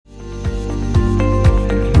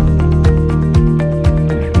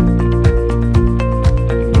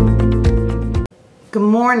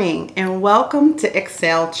morning and welcome to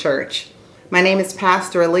Excel Church. My name is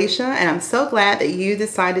Pastor Alicia and I'm so glad that you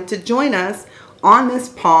decided to join us on this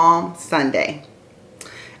Palm Sunday.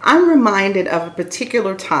 I'm reminded of a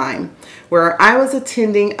particular time where I was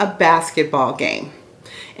attending a basketball game.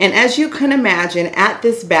 And as you can imagine, at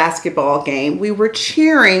this basketball game, we were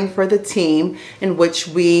cheering for the team in which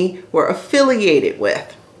we were affiliated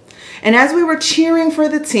with. And as we were cheering for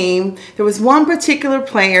the team, there was one particular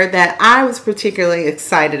player that I was particularly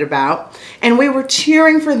excited about. And we were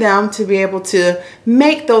cheering for them to be able to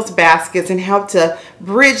make those baskets and help to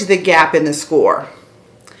bridge the gap in the score.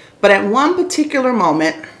 But at one particular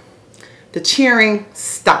moment, the cheering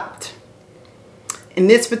stopped. In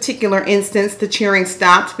this particular instance, the cheering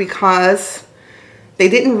stopped because they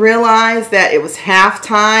didn't realize that it was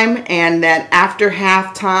halftime and that after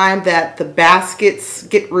halftime that the baskets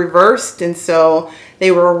get reversed. And so they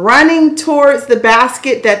were running towards the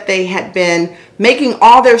basket that they had been making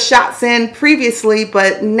all their shots in previously.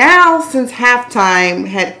 But now, since halftime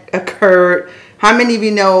had occurred, how many of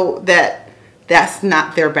you know that that's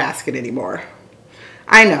not their basket anymore?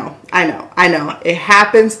 I know. It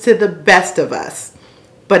happens to the best of us.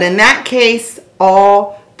 But in that case,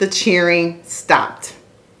 all the cheering stopped.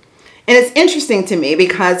 And it's interesting to me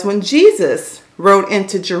because when Jesus rode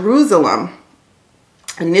into Jerusalem,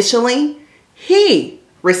 initially, he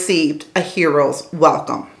received a hero's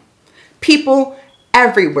welcome. People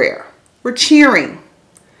everywhere were cheering.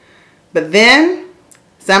 But then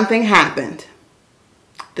something happened.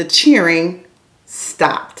 The cheering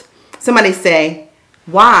stopped. Somebody say,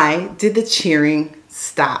 why did the cheering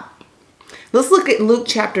stop? Let's look at Luke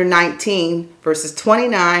chapter 19, verses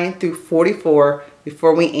 29 through 44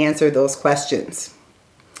 before we answer those questions.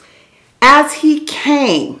 As he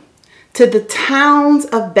came to the towns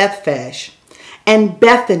of Bethphage and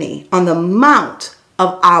Bethany on the Mount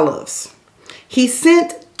of Olives, he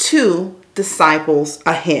sent 2 disciples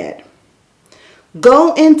ahead.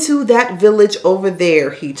 Go into that village over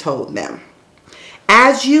there, he told them.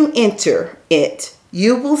 As you enter it,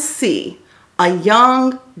 you will see a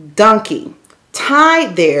young donkey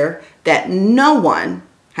tied there that no one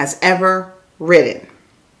has ever ridden.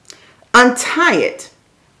 Untie it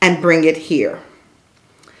and bring it here.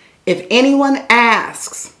 If anyone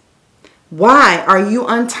asks, why are you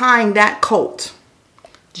untying that colt?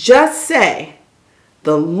 Just say,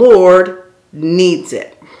 the Lord needs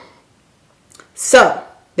it. So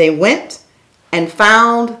they went and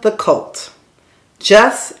found the colt,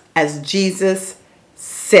 just as Jesus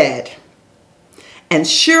said. And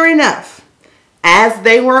sure enough, as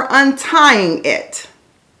they were untying it,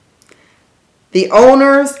 the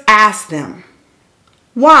owners asked them,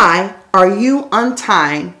 why are you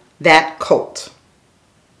untying that colt?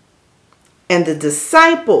 And the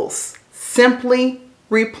disciples simply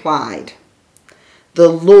replied, the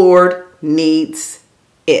Lord needs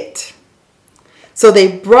it. So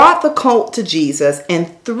they brought the colt to Jesus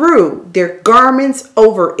and threw their garments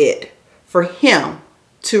over it for him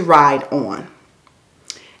to ride on.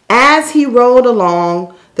 As he rode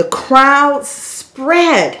along, the crowd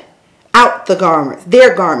spread out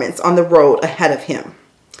their garments on the road ahead of him.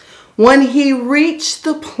 When he reached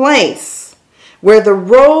the place where the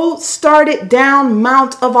road started down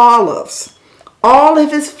Mount of Olives, all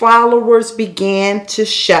of his followers began to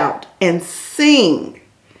shout and sing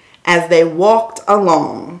as they walked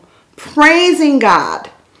along, praising God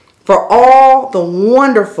for all the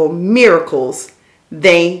wonderful miracles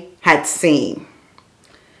they had seen.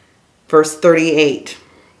 Verse 38,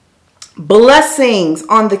 blessings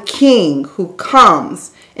on the King who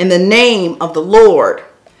comes in the name of the Lord,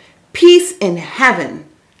 peace in heaven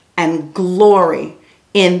and glory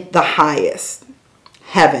in the highest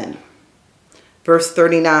heaven. Verse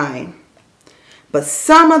 39, but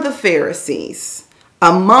some of the Pharisees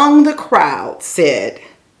among the crowd said,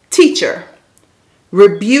 Teacher,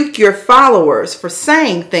 rebuke your followers for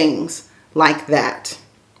saying things like that.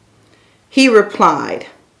 He replied,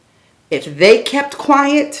 if they kept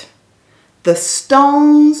quiet, the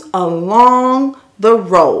stones along the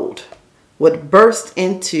road would burst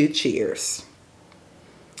into cheers.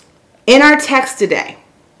 In our text today,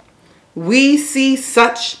 we see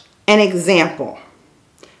such an example.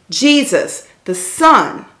 Jesus, the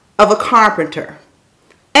son of a carpenter,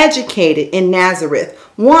 educated in Nazareth,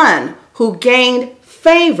 one who gained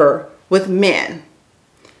favor with men,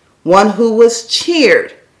 one who was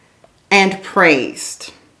cheered and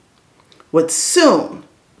praised, would soon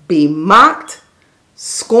be mocked,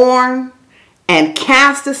 scorned, and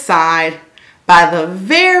cast aside by the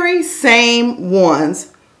very same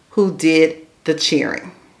ones who did the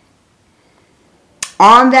cheering.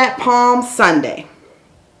 On that Palm Sunday,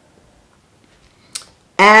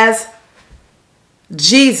 As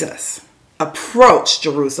Jesus approached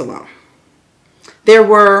Jerusalem, there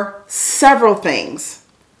were several things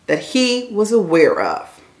that he was aware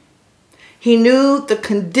of. He knew the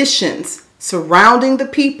conditions surrounding the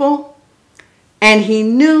people, and he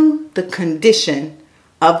knew the condition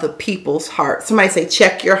of the people's heart. Somebody say,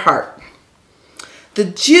 check your heart. The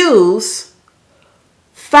Jews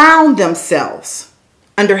found themselves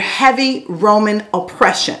under heavy Roman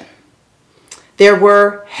oppression. There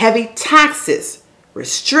were heavy taxes,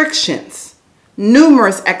 restrictions,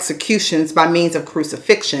 numerous executions by means of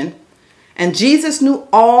crucifixion, and Jesus knew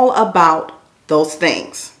all about those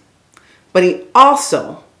things. But he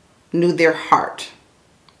also knew their heart.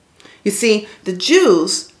 You see, the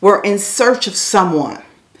Jews were in search of someone.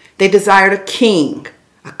 They desired a king,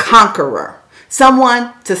 a conqueror,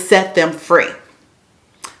 someone to set them free.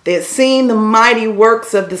 They had seen the mighty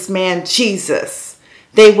works of this man, Jesus.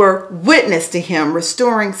 They were witness to him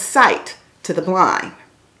restoring sight to the blind.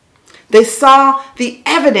 They saw the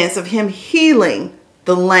evidence of him healing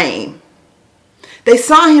the lame. They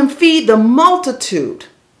saw him feed the multitude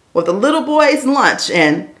with a little boy's lunch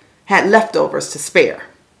and had leftovers to spare.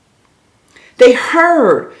 They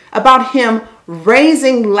heard about him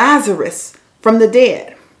raising Lazarus from the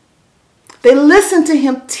dead. They listened to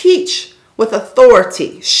him teach with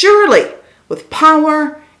authority. Surely, with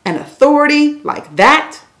power and authority like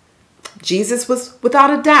that, Jesus was without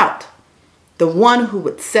a doubt the one who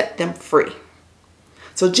would set them free.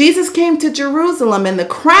 So Jesus came to Jerusalem, and the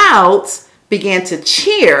crowds began to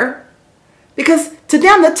cheer because to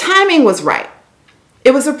them the timing was right.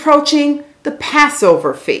 It was approaching the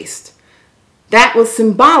Passover feast. That was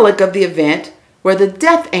symbolic of the event where the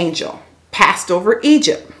death angel passed over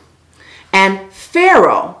Egypt and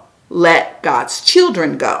Pharaoh let God's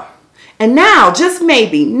children go. And now, just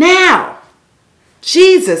maybe now,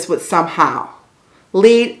 Jesus would somehow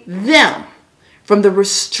lead them from the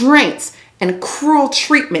restraints and cruel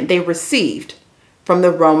treatment they received from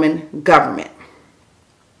the Roman government.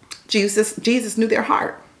 Jesus knew their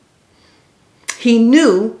heart. He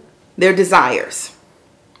knew their desires.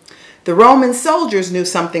 The Roman soldiers knew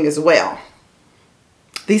something as well.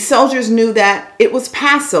 These soldiers knew that it was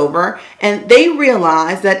Passover, and they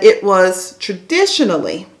realized that it was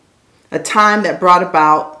traditionally a time that brought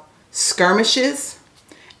about skirmishes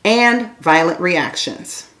and violent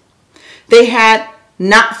reactions. They had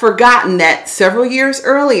not forgotten that several years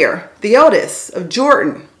earlier, Theudas of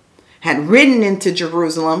Jordan had ridden into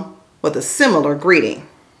Jerusalem with a similar greeting.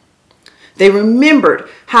 They remembered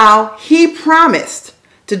how he promised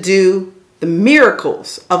to do the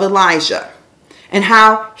miracles of Elijah and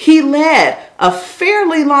how he led a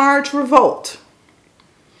fairly large revolt.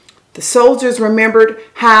 The soldiers remembered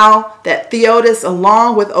how that Theudas,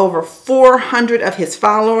 along with over 400 of his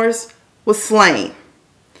followers, was slain,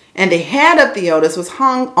 and the head of Theudas was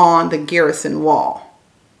hung on the garrison wall.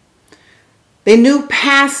 They knew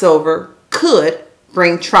Passover could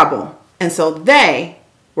bring trouble, and so they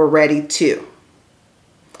were ready too.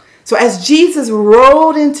 So as Jesus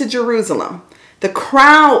rode into Jerusalem, the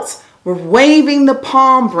crowds were waving the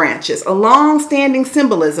palm branches, a long-standing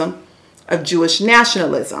symbolism of Jewish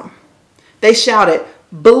nationalism. They shouted,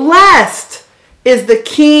 "Blessed is the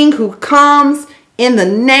King who comes in the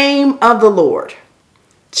name of the Lord,"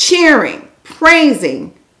 cheering,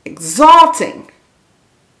 praising, exalting.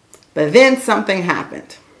 But then something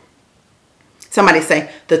happened. Somebody say,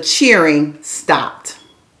 the cheering stopped.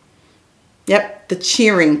 Yep, the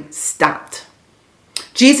cheering stopped.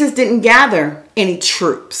 Jesus didn't gather any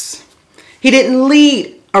troops. He didn't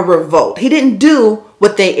lead a revolt. He didn't do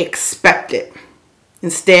what they expected.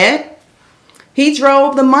 Instead, he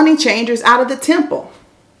drove the money changers out of the temple.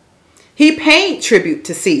 He paid tribute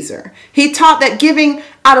to Caesar. He taught that giving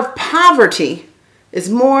out of poverty is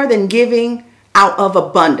more than giving out of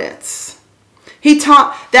abundance. He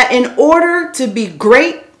taught that in order to be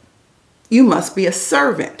great, you must be a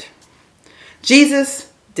servant. Jesus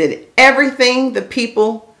did everything the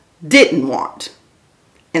people didn't want.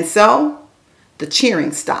 And so the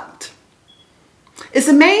cheering stopped. It's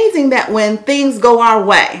amazing that when things go our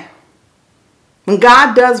way, when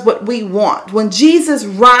God does what we want, when Jesus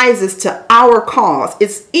rises to our cause,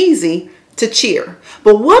 it's easy to cheer.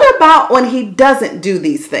 But what about when he doesn't do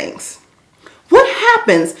these things? What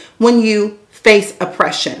happens when you face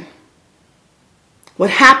oppression? What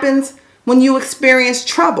happens when you experience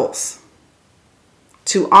troubles?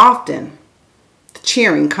 Too often, the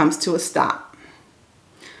cheering comes to a stop.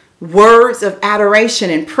 Words of adoration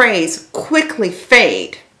and praise quickly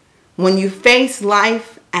fade when you face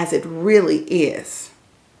life as it really is.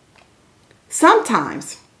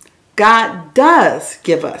 Sometimes God does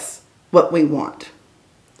give us what we want,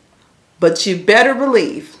 But you better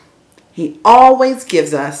believe he always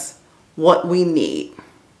gives us what we need.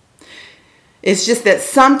 It's just that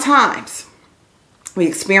sometimes we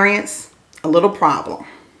experience a little problem.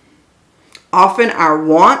 Often our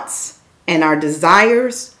wants and our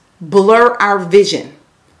desires blur our vision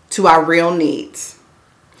to our real needs.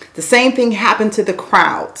 The same thing happened to the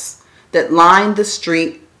crowds that lined the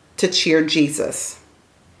street to cheer Jesus.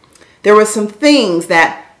 There were some things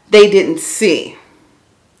that they didn't see,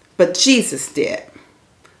 but Jesus did.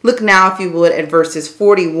 Look now, if you would, at verses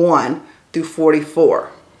 41 through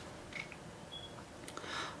 44.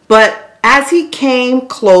 But as he came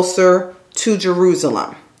closer to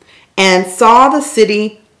Jerusalem and saw the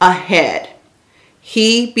city ahead,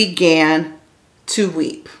 he began to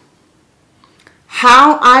weep.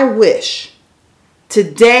 How I wish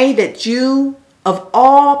today that you of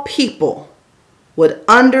all people would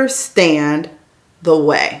understand the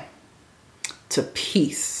way to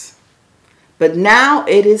peace. But now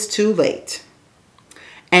it is too late,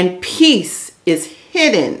 and peace is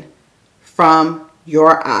hidden from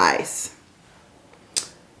your eyes.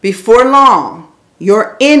 Before long,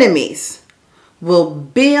 your enemies will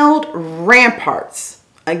build ramparts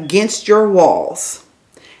against your walls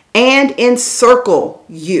and encircle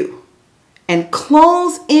you and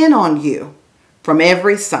close in on you from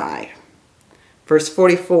every side. Verse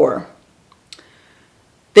 44,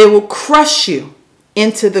 they will crush you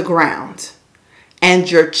into the ground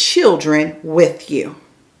and your children with you.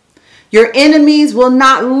 Your enemies will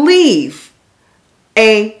not leave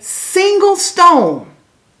a single stone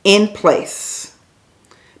in place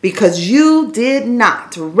because you did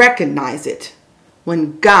not recognize it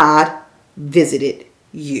when God visited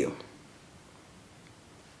you.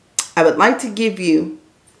 I would like to give you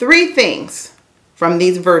 3 things from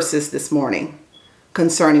these verses this morning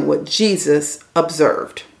concerning what Jesus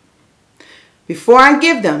observed. Before I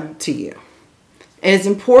give them to you, it is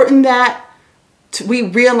important that we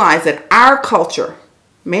realize that our culture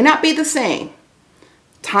may not be the same.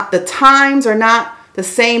 The times are not the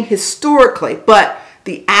same historically, but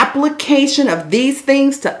the application of these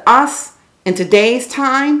things to us in today's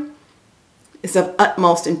time is of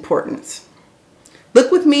utmost importance.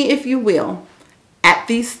 Look with me, if you will, at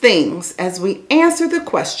these things as we answer the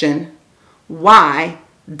question, why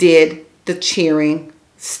did the cheering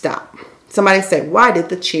stop? Somebody say, why did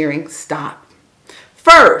the cheering stop?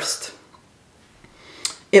 First,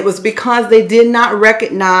 it was because they did not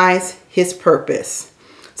recognize his purpose.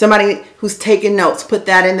 Somebody who's taking notes, put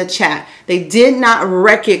that in the chat. They did not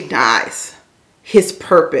recognize his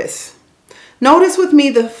purpose. Notice with me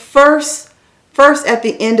the first at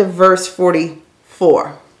the end of verse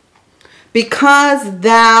 44. Because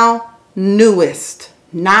thou knewest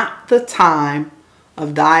not the time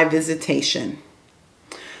of thy visitation.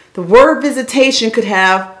 The word visitation could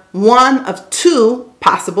have one of 2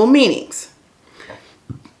 possible meanings.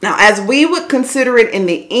 Now, as we would consider it in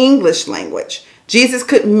the English language, Jesus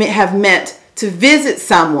could have meant to visit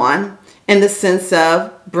someone in the sense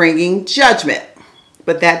of bringing judgment,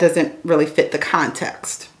 but that doesn't really fit the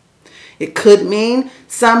context. It could mean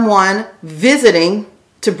someone visiting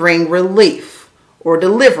to bring relief or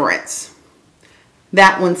deliverance.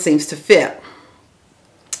 That one seems to fit.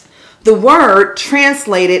 The word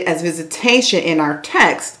translated as visitation in our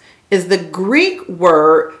text is the Greek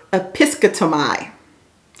word episkotomai.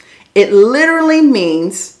 It literally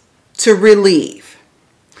means to relieve.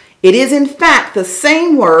 It is in fact the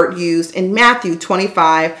same word used in Matthew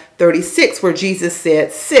 25:36 where Jesus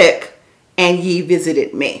said, "Sick, and ye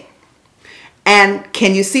visited me." And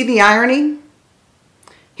can you see the irony?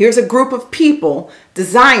 Here's a group of people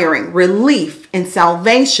desiring relief and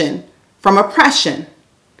salvation from oppression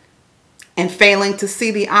and failing to see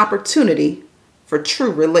the opportunity for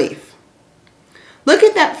true relief. Look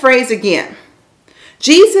at that phrase again.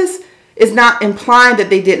 Jesus is not implying that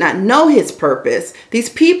they did not know his purpose. These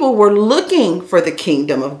people were looking for the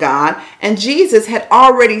kingdom of God, and Jesus had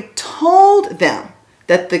already told them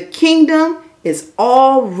that the kingdom is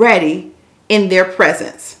already in their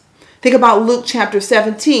presence. Think about Luke chapter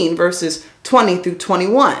 17, verses 20 through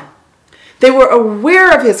 21. They were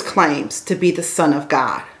aware of his claims to be the Son of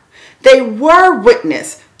God. They were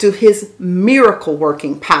witness to his miracle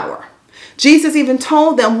working power. Jesus even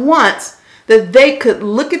told them once that they could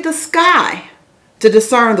look at the sky to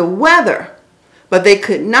discern the weather, but they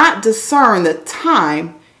could not discern the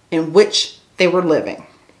time in which they were living.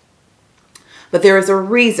 But there is a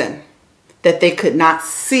reason that they could not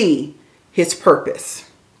see his purpose.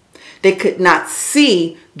 They could not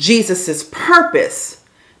see Jesus's purpose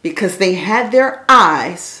because they had their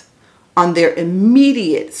eyes on their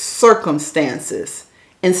immediate circumstances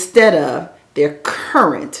instead of their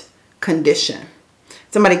current condition.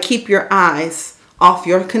 Somebody, keep your eyes off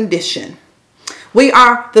your condition. We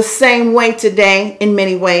are the same way today in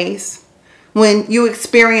many ways. When you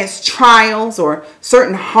experience trials or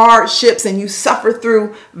certain hardships and you suffer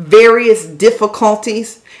through various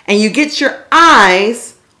difficulties and you get your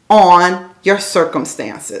eyes on your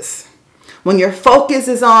circumstances. When your focus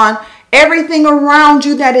is on everything around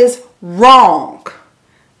you that is wrong,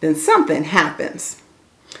 then something happens.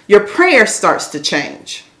 Your prayer starts to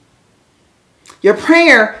change. Your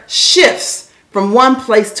prayer shifts from one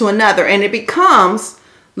place to another and it becomes,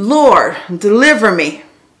 Lord, deliver me,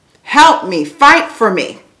 help me, fight for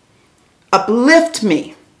me, uplift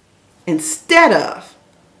me, instead of,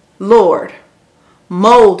 Lord,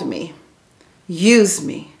 mold me, use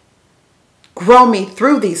me, grow me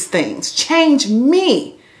through these things, change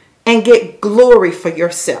me, and get glory for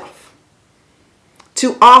yourself.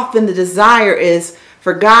 Too often the desire is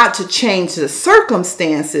for God to change the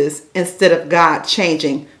circumstances instead of God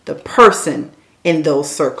changing the person in those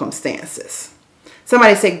circumstances.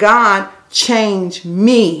 Somebody say, God, change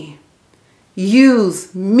me.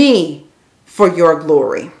 Use me for your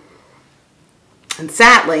glory. And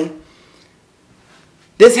sadly,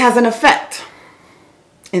 this has an effect.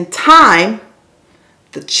 In time,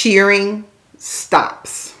 the cheering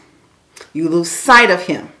stops. You lose sight of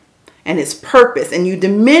him and his purpose, and you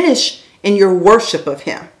diminish in your worship of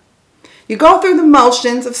him. You go through the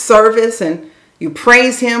motions of service and you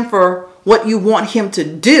praise him for what you want him to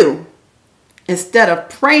do instead of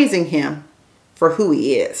praising him for who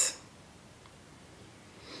he is.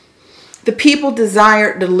 The people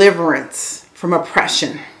desired deliverance from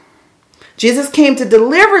oppression. Jesus came to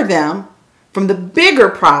deliver them from the bigger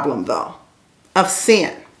problem, though, of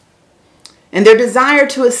sin and their desire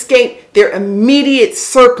to escape their immediate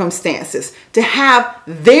circumstances, to have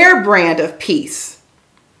their brand of peace.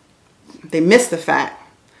 They missed the fact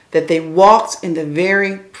that they walked in the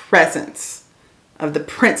very presence of the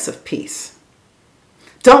Prince of Peace.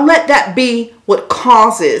 Don't let that be what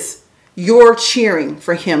causes your cheering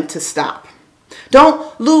for him to stop.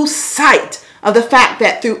 Don't lose sight of the fact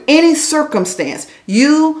that through any circumstance,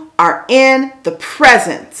 you are in the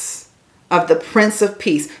presence of the Prince of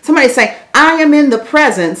Peace. Somebody say, I am in the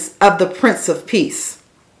presence of the Prince of Peace.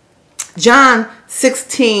 John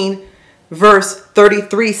 16 verse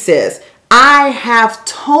 33 says, I have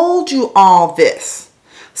told you all this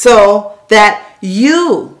so that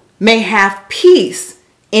you may have peace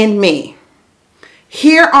in me.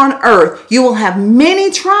 Here on earth, you will have many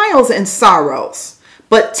trials and sorrows,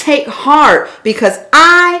 but take heart because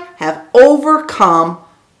I have overcome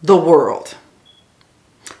the world.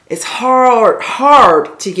 It's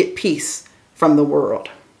hard to get peace from the world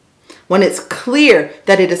when it's clear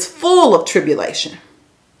that it is full of tribulation.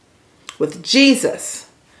 With Jesus,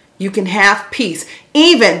 you can have peace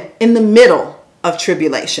even in the middle of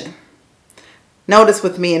tribulation. Notice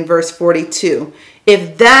with me in verse 42,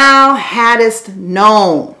 if thou hadst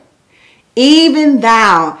known, even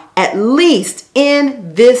thou at least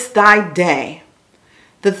in this thy day,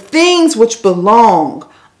 the things which belong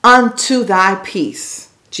unto thy peace,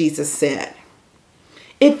 Jesus said.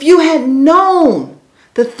 If you had known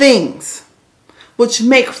the things which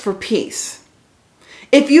make for peace,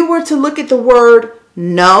 if you were to look at the word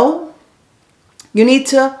know, you need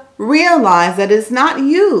to realize that it's not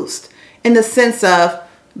used in the sense of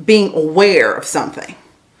being aware of something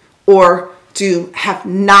or to have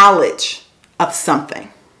knowledge of something.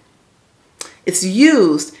 It's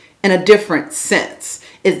used in a different sense.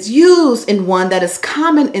 It's used in one that is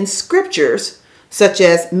common in scriptures such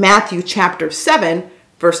as Matthew chapter 7,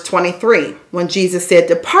 verse 23, when Jesus said,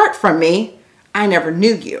 depart from me, I never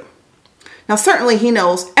knew you. Now, certainly he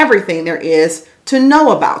knows everything there is to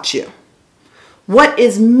know about you. What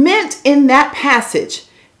is meant in that passage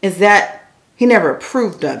is that he never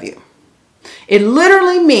approved of you. It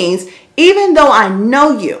literally means, even though I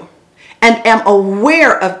know you and am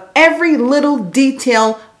aware of every little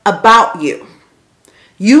detail about you,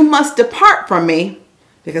 you must depart from me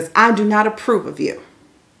because I do not approve of you.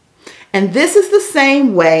 And this is the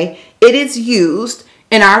same way it is used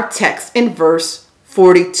in our text in verse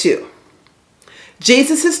 42.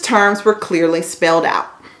 Jesus' terms were clearly spelled out.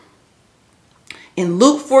 In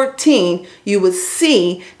Luke 14, you would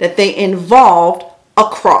see that they involved a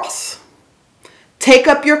cross. Take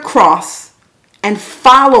up your cross and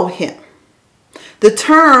follow him. The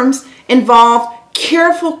terms involve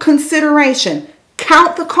careful consideration.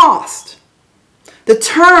 Count the cost. The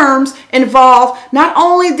terms involve not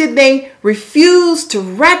only did they refuse to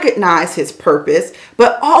recognize his purpose,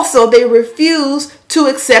 but also they refused to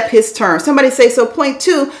accept his terms. Somebody say, so point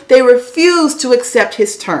two, they refused to accept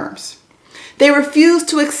his terms. They refused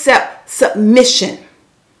to accept submission.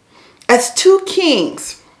 As two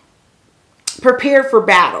kings prepared for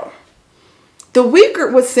battle, the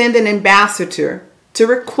weaker would send an ambassador to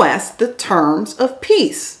request the terms of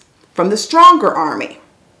peace from the stronger army.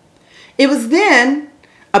 It was then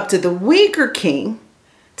up to the weaker king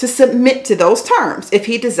to submit to those terms if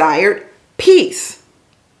he desired peace.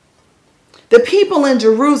 The people in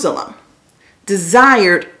Jerusalem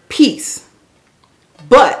desired peace,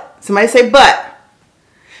 but, somebody say but,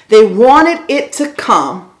 they wanted it to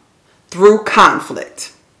come through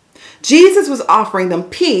conflict. Jesus was offering them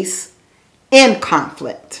peace in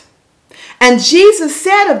conflict. And Jesus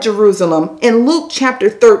said of Jerusalem in Luke chapter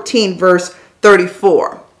 13, verse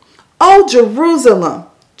 34, "O Jerusalem,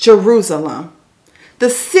 Jerusalem, the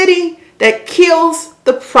city that kills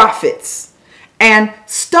the prophets and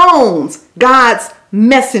stones God's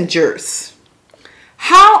messengers.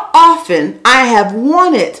 How often I have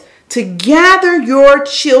wanted to gather your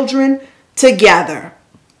children together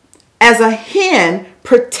as a hen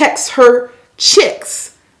protects her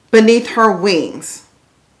chicks beneath her wings.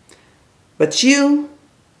 But you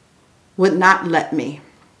would not let me."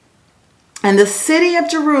 And the city of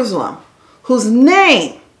Jerusalem, whose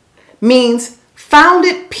name means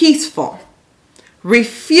founded peaceful,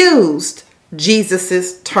 refused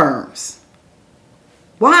Jesus' terms.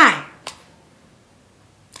 Why?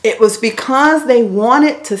 It was because they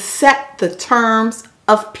wanted to set the terms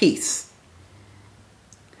of peace.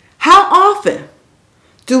 How often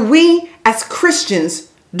do we as Christians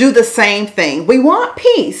do the same thing? We want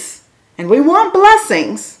peace and we want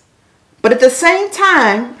blessings, but at the same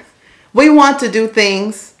time, we want to do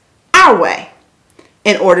things our way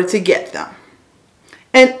in order to get them.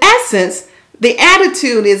 In essence, the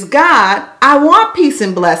attitude is, God, I want peace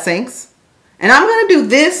and blessings, and I'm going to do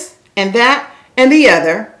this and that and the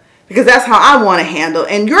other because that's how I want to handle.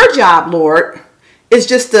 And your job, Lord, is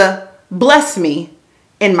just to bless me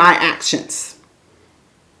in my actions.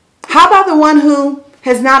 How about the one who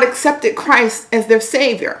has not accepted Christ as their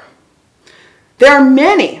Savior? There are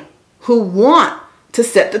many who want to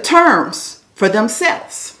set the terms for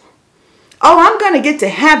themselves. Oh, I'm going to get to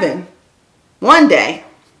heaven one day,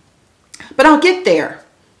 but I'll get there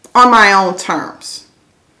on my own terms.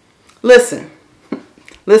 Listen.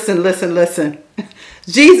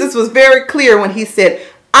 Jesus was very clear when he said,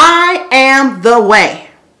 "I am the way,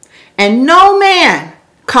 and no man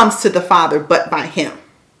comes to the Father but by him."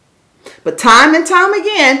 But time and time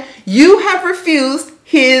again, you have refused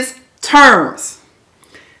his terms.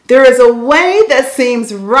 There is a way that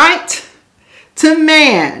seems right to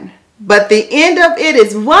man, but the end of it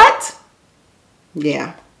is what?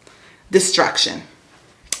 Yeah, destruction.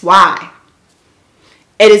 Why?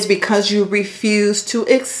 It is because you refuse to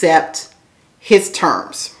accept his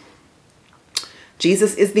terms.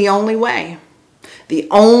 Jesus is the only way. The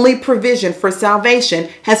only provision for salvation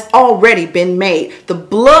has already been made. The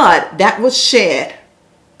blood that was shed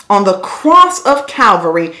on the cross of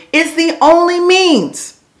Calvary is the only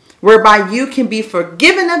means whereby you can be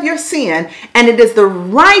forgiven of your sin, and it is the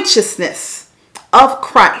righteousness of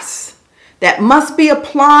Christ that must be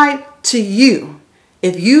applied to you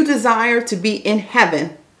if you desire to be in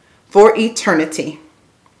heaven for eternity.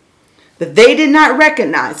 But they did not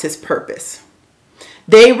recognize his purpose.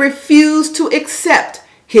 They refused to accept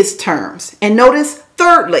his terms. And notice,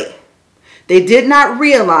 thirdly, they did not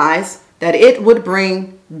realize that it would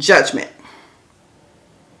bring judgment.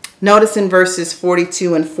 Notice in verses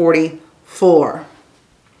 42 and 44.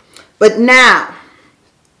 But now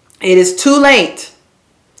it is too late,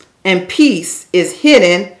 and peace is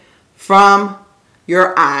hidden from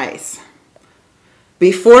your eyes.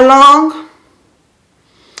 Before long,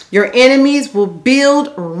 your enemies will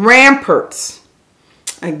build ramparts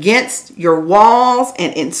against your walls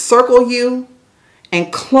and encircle you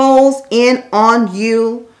and close in on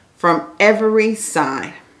you from every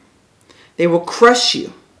side. They will crush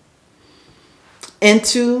you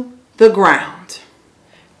into the ground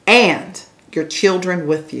and your children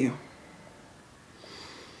with you.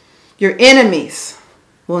 Your enemies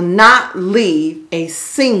will not leave a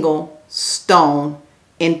single stone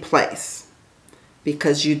in place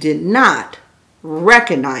because you did not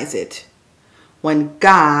recognize it when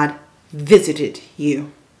God visited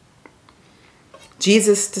you.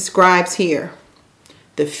 Jesus describes here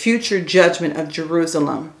the future judgment of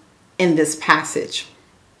Jerusalem in this passage.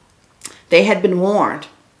 They had been warned.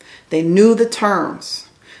 They knew the terms.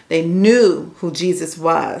 They knew who Jesus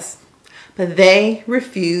was, but they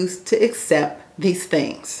refused to accept these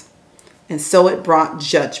things. And so it brought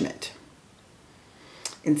judgment.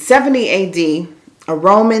 In 70 AD, a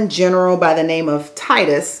Roman general by the name of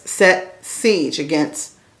Titus set siege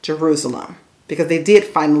against Jerusalem. because they did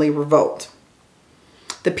finally revolt.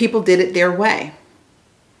 The people did it their way.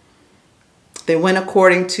 They went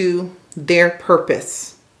according to their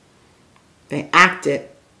purpose. They acted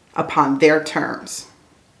upon their terms.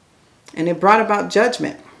 And it brought about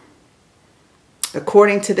judgment.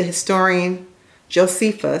 According to the historian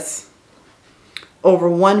Josephus, over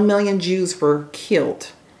 1 million Jews were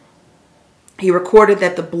killed. He recorded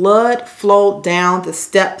that the blood flowed down the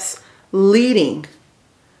steps leading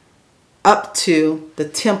up to the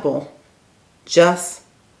temple just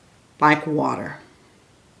like water.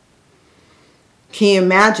 Can you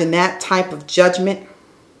imagine that type of judgment?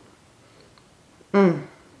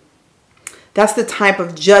 That's the type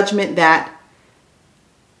of judgment that,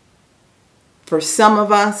 for some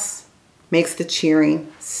of us, makes the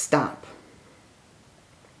cheering stop.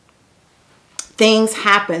 Things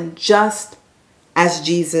happen just as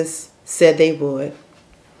Jesus said they would.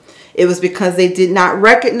 It was because they did not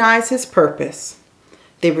recognize his purpose.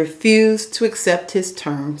 They refused to accept his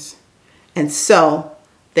terms. And so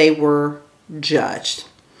they were judged.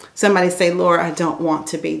 Somebody say, Lord, I don't want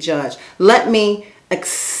to be judged. Let me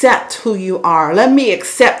accept who you are. Let me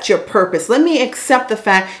accept your purpose. Let me accept the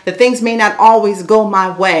fact that things may not always go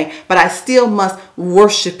my way, but I still must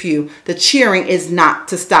worship you. The cheering is not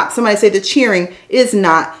to stop. Somebody say the cheering is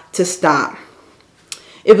not to stop.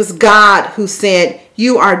 It was God who said,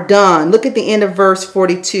 you are done. Look at the end of verse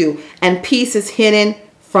 42. And peace is hidden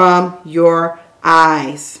from your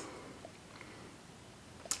eyes.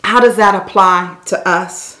 How does that apply to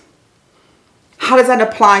us? How does that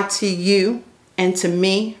apply to you and to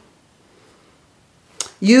me?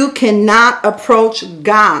 You cannot approach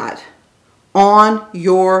God on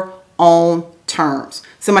your own terms.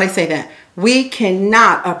 Somebody say that. We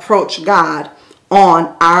cannot approach God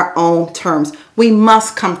on our own terms. We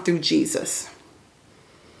must come through Jesus.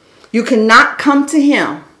 You cannot come to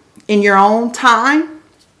him in your own time.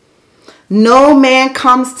 No man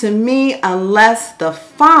comes to me unless the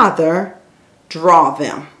Father draw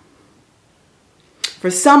them. For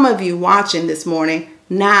some of you watching this morning,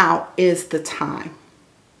 now is the time.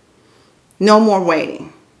 No more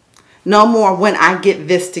waiting. No more when I get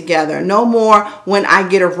this together. No more when I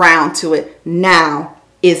get around to it. Now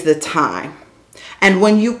is the time. And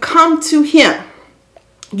when you come to him,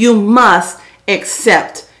 you must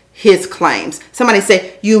accept his claims. Somebody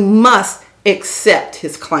say, you must accept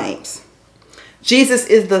his claims. Jesus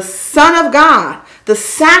is the Son of God, the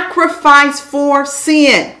sacrifice for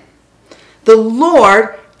sin, the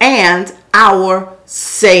Lord and our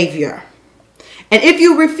Savior. And if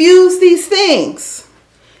you refuse these things,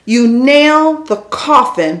 you nail the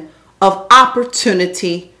coffin of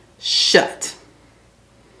opportunity shut.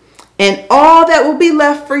 And all that will be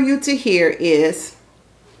left for you to hear is,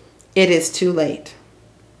 it is too late.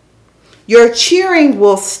 Your cheering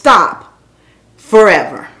will stop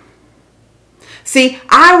forever. See,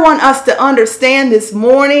 I want us to understand this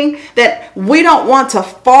morning that we don't want to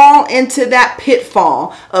fall into that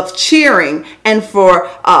pitfall of cheering and for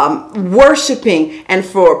worshiping and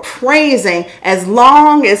for praising as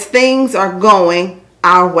long as things are going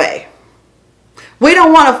our way. We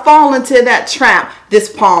don't want to fall into that trap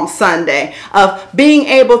this Palm Sunday of being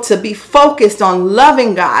able to be focused on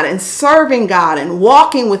loving God and serving God and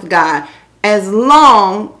walking with God as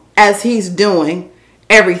long as he's doing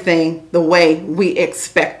everything the way we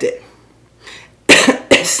expect it.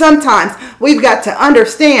 Sometimes we've got to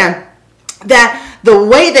understand that the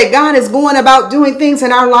way that God is going about doing things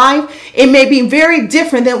in our life, it may be very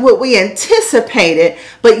different than what we anticipated,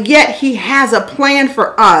 but yet he has a plan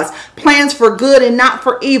for us, plans for good and not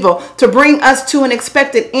for evil, to bring us to an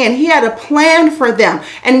expected end. He had a plan for them.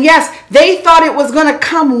 And yes, they thought it was going to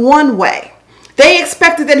come one way. They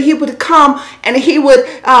expected that he would come and he would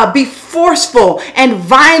be forceful and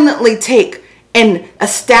violently take and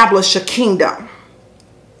establish a kingdom.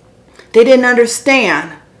 They didn't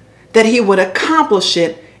understand that he would accomplish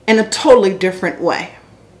it in a totally different way.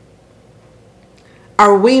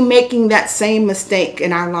 Are we making that same mistake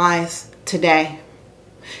in our lives today?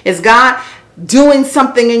 Is God doing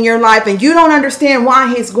something in your life and you don't understand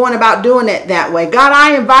why he's going about doing it that way? God,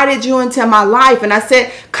 I invited you into my life and I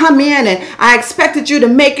said, come in, and I expected you to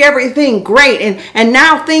make everything great. And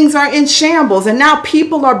now things are in shambles, and now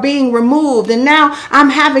people are being removed, and now I'm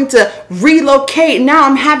having to relocate. Now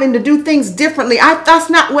I'm having to do things differently. That's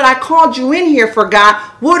not what I called you in here for, God.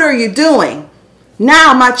 What are you doing?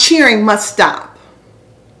 Now my cheering must stop.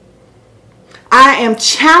 I am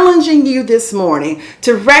challenging you this morning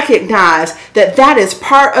to recognize that that is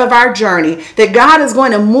part of our journey, that God is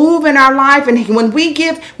going to move in our life. And when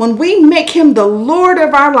we make him the Lord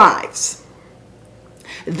of our lives,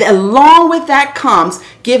 Along with that comes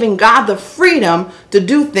giving God the freedom to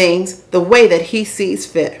do things the way that he sees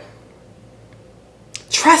fit.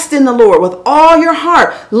 Trust in the Lord with all your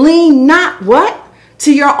heart. Lean not what?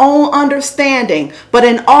 To your own understanding, but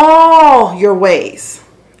in all your ways,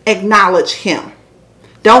 acknowledge him.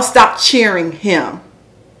 Don't stop cheering him,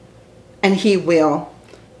 and he will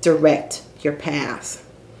direct your paths.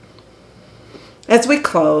 As we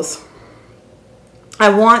close, I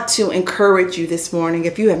want to encourage you this morning,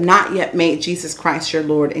 if you have not yet made Jesus Christ your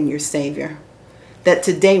Lord and your Savior, that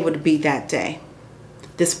today would be that day,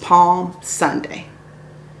 this Palm Sunday.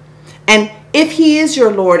 And if he is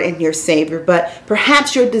your Lord and your Savior, but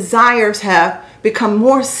perhaps your desires have become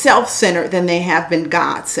more self-centered than they have been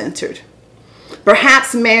God-centered.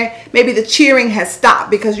 Perhaps maybe the cheering has stopped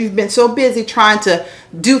because you've been so busy trying to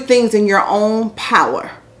do things in your own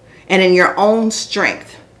power and in your own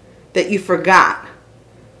strength that you forgot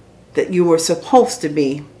that you were supposed to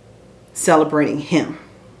be celebrating him.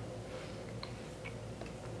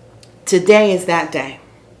 Today is that day.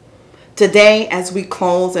 Today, as we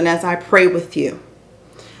close and as I pray with you,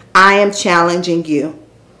 I am challenging you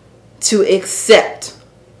to accept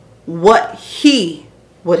what he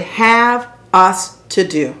would have us to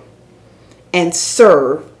do and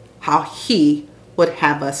serve how he would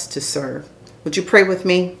have us to serve. Would you pray with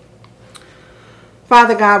me?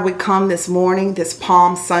 Father God, we come this morning, this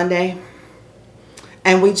Palm Sunday,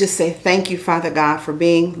 and we just say thank you, Father God, for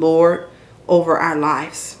being Lord over our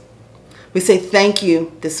lives. We say thank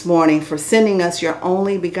you this morning for sending us your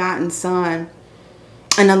only begotten Son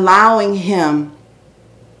and allowing him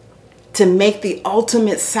to make the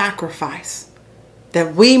ultimate sacrifice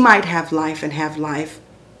that we might have life and have life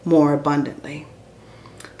more abundantly.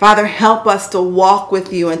 Father, help us to walk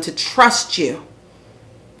with you and to trust you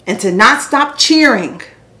and to not stop cheering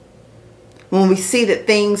when we see that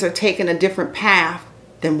things are taking a different path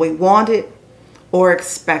than we wanted or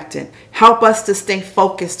expected. Help us to stay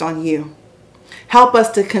focused on you. Help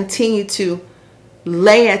us to continue to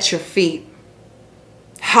lay at your feet.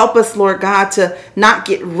 Help us, Lord God, to not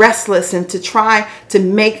get restless and to try to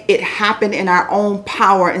make it happen in our own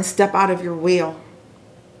power and step out of your will.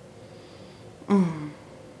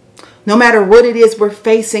 No matter what it is we're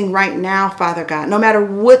facing right now, Father God, no matter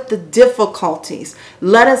what the difficulties,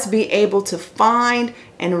 let us be able to find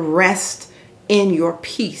and rest in your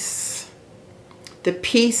peace. The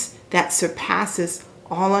peace that surpasses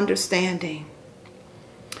all understanding.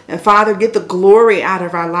 And Father, get the glory out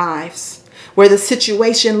of our lives where the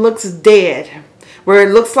situation looks dead, where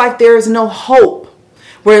it looks like there is no hope,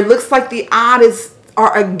 where it looks like the odds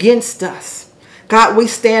are against us. God, we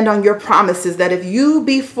stand on your promises that if you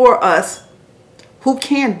be for us, who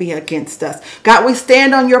can be against us? God, we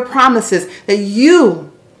stand on your promises that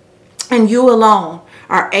you and you alone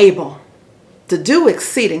are able to do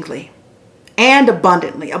exceedingly and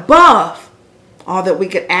abundantly above all that we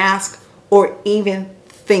could ask or even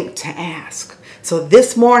think to ask. So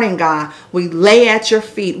this morning, God, we lay at your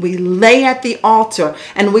feet, we lay at the altar,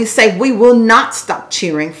 and we say we will not stop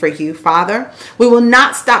cheering for you, Father. We will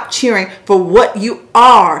not stop cheering for what you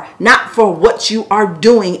are, not for what you are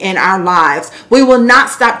doing in our lives. We will not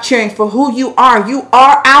stop cheering for who you are. You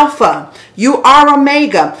are Alpha. You are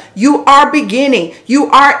Omega. You are beginning. You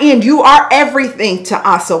are end. You are everything to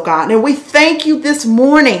us, oh God. And we thank you this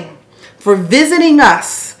morning for visiting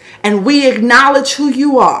us, and we acknowledge who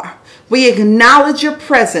you are. We acknowledge your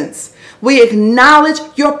presence. We acknowledge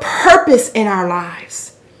your purpose in our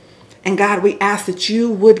lives. And God, we ask that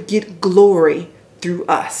you would get glory through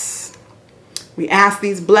us. We ask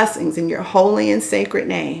these blessings in your holy and sacred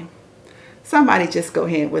name. Somebody just go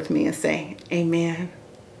ahead with me and say, amen.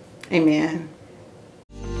 Amen.